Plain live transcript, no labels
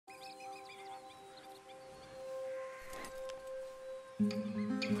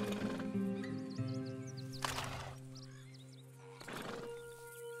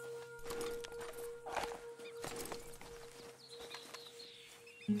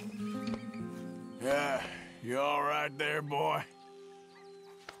Yeah, you all right there, boy?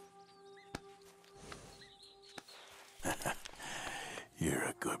 You're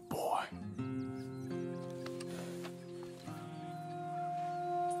a good boy.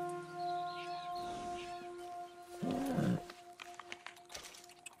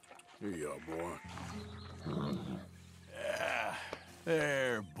 Here you are, boy. Yeah,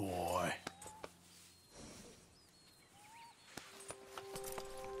 there, boy.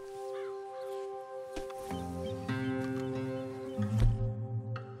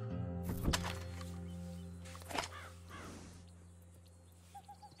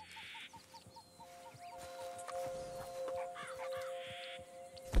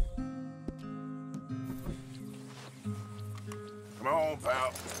 Come on,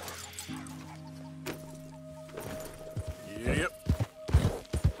 pal. Yep.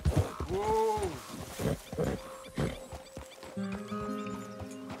 Whoa.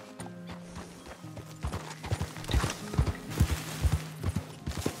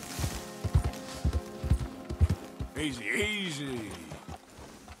 Easy, easy.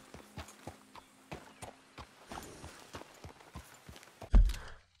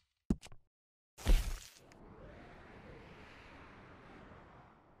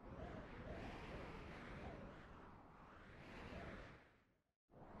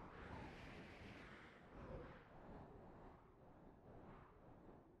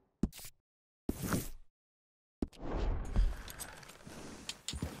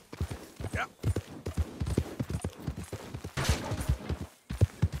 Yep.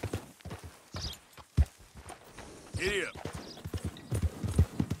 Giddy up.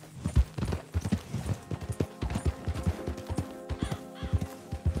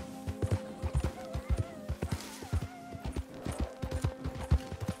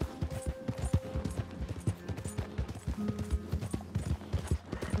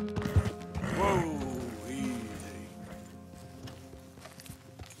 Whoa, easy.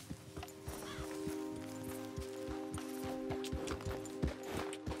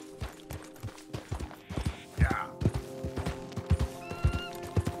 Yeah.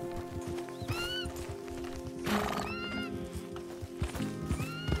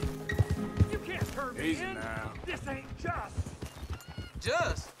 You can't turn me Easy in. now. This ain't just.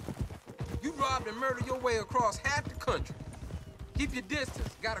 Just? You robbed and murdered your way across half the country. Keep your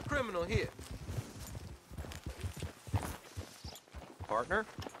distance. Got a criminal here. Partner?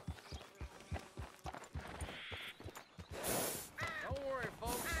 Don't worry,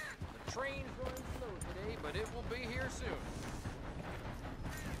 folks. The train's running slow today, but it will be here soon.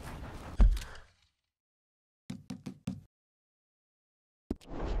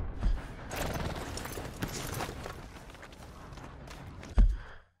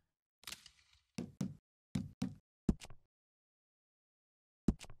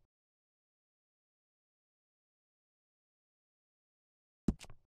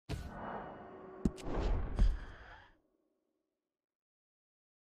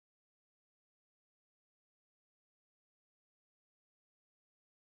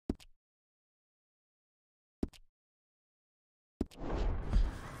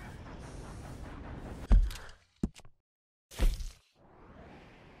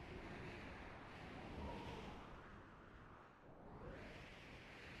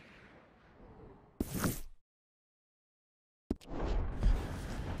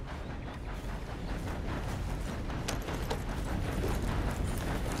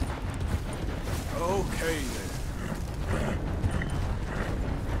 Okay then.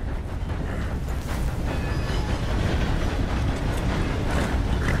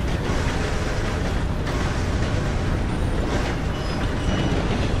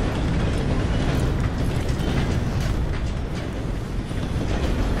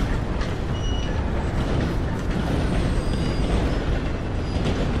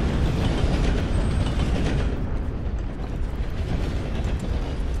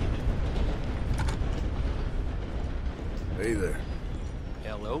 Hey there.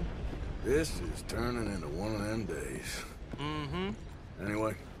 Hello? This is turning into one of them days. Mm-hmm.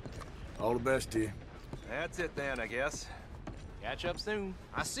 Anyway, all the best to you. That's it then, I guess. Catch up soon.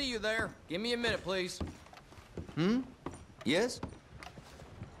 I see you there. Give me a minute, please. Yes?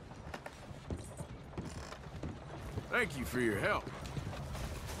 Thank you for your help.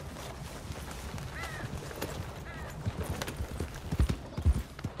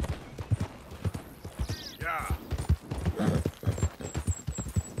 Yeah.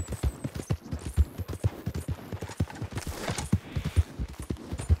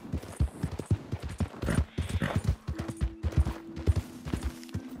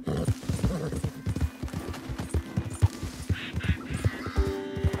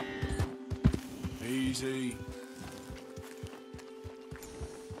 Easy.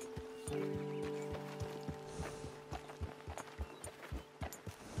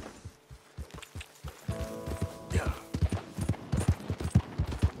 Yeah.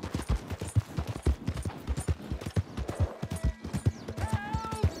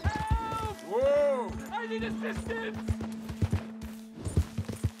 Whoa! I need assistance!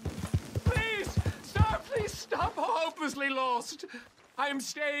 Please! Please stop! Hopelessly lost! I am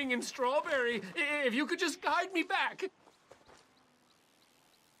staying in Strawberry. If you could just guide me back.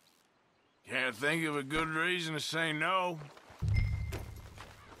 Can't think of a good reason to say no.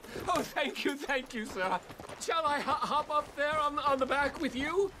 Oh, thank you, sir. Shall I hop up there on the back with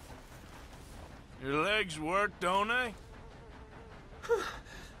you? Your legs work, don't they?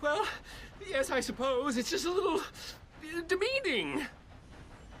 Well, yes, I suppose. It's just a little demeaning.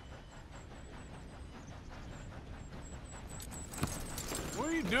 What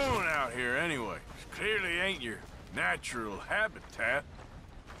are you doing out here anyway? Clearly ain't your natural habitat.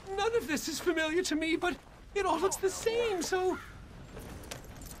 None of this is familiar to me, but it all looks the same, so...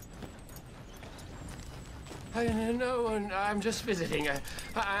 No, I'm just visiting.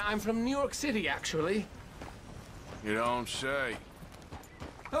 I'm from New York City, actually. You don't say.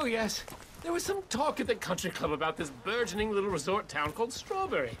 Oh, yes. There was some talk at the country club about this burgeoning little resort town called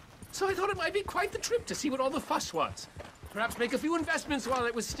Strawberry. So I thought it might be quite the trip to see what all the fuss was. Perhaps make a few investments while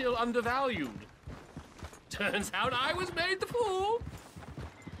it was still undervalued. Turns out I was made the fool.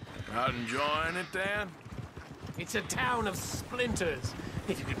 Not enjoying it, then? It's a town of splinters,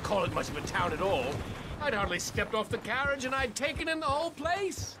 if you could call it much of a town at all. I'd hardly stepped off the carriage and I'd taken in the whole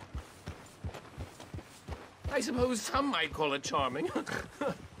place. I suppose some might call it charming.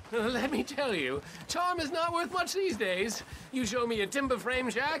 Let me tell you, charm is not worth much these days. You show me a timber frame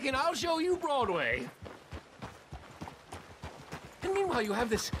shack and I'll show you Broadway. And meanwhile, you have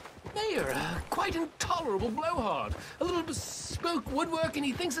this mayor, a quite intolerable blowhard. A little bespoke woodwork, and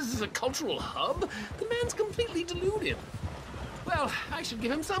he thinks this is a cultural hub? The man's completely deluded. Well, I should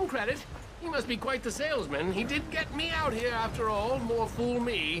give him some credit. He must be quite the salesman. He did get me out here, after all. More fool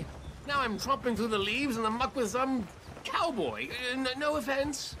me. Now I'm tromping through the leaves in the muck with some cowboy. No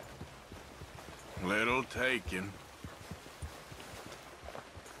offense. Little taken.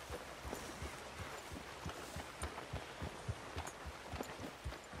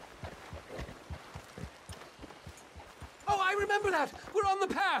 Oh, I remember that. We're on the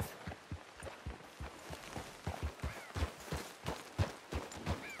path.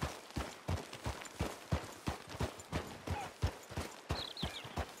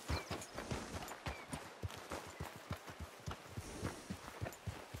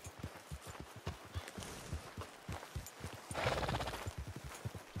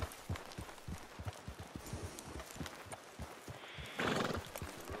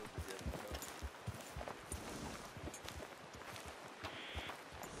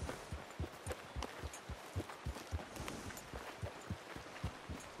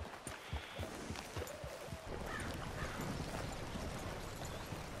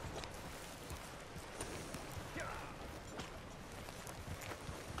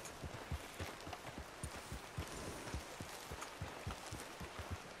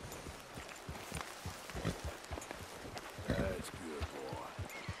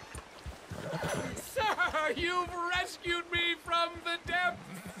 You've rescued me from the depths!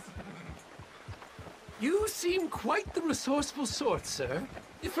 You seem quite the resourceful sort, sir.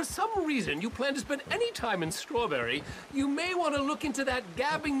 If for some reason you plan to spend any time in Strawberry, you may want to look into that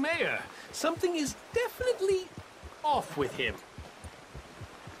gabbing mayor. Something is definitely off with him.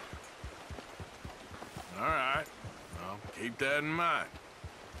 All right. I'll keep that in mind.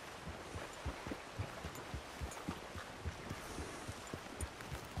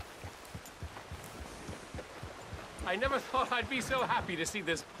 I never thought I'd be so happy to see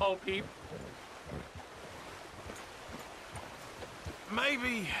this pulp heap.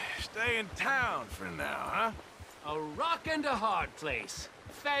 Maybe stay in town for now, huh? A rock and a hard place.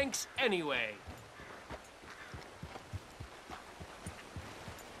 Thanks anyway.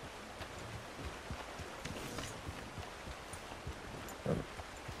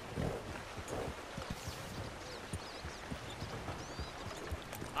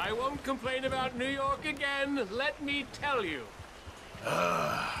 I won't complain about New York again, let me tell you.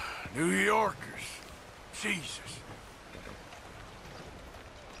 New Yorkers. Jesus.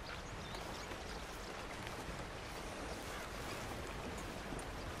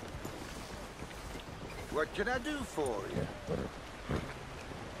 What can I do for you?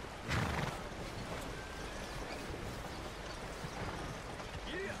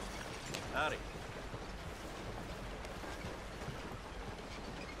 Howdy.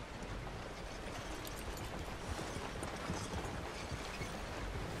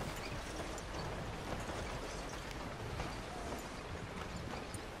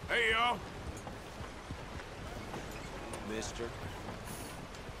 Hey, y'all. Mister.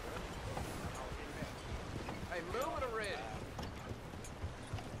 Hey, move it already.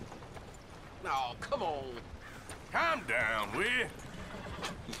 Oh, come on. Calm down, will you?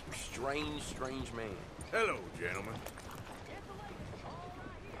 Strange, strange man. Hello, gentlemen.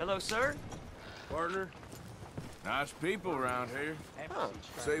 Hello, sir. Partner. Nice people around here.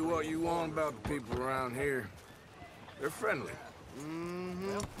 Say what you want about the people around here. They're friendly.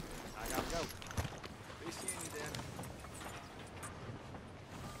 Mm-hmm. I gotta go. Be seeing you then.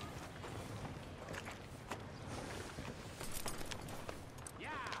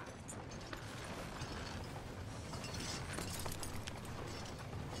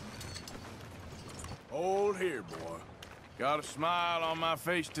 Hold here, boy. Got a smile on my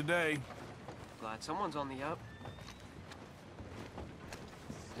face today. Glad someone's on the up.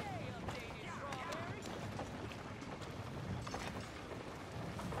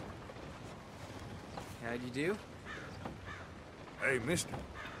 How'd you do? Hey, mister.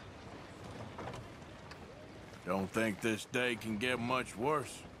 Don't think this day can get much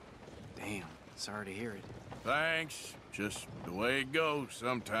worse. Damn, sorry to hear it. Thanks. Just the way it goes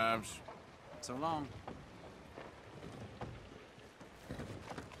sometimes. So long.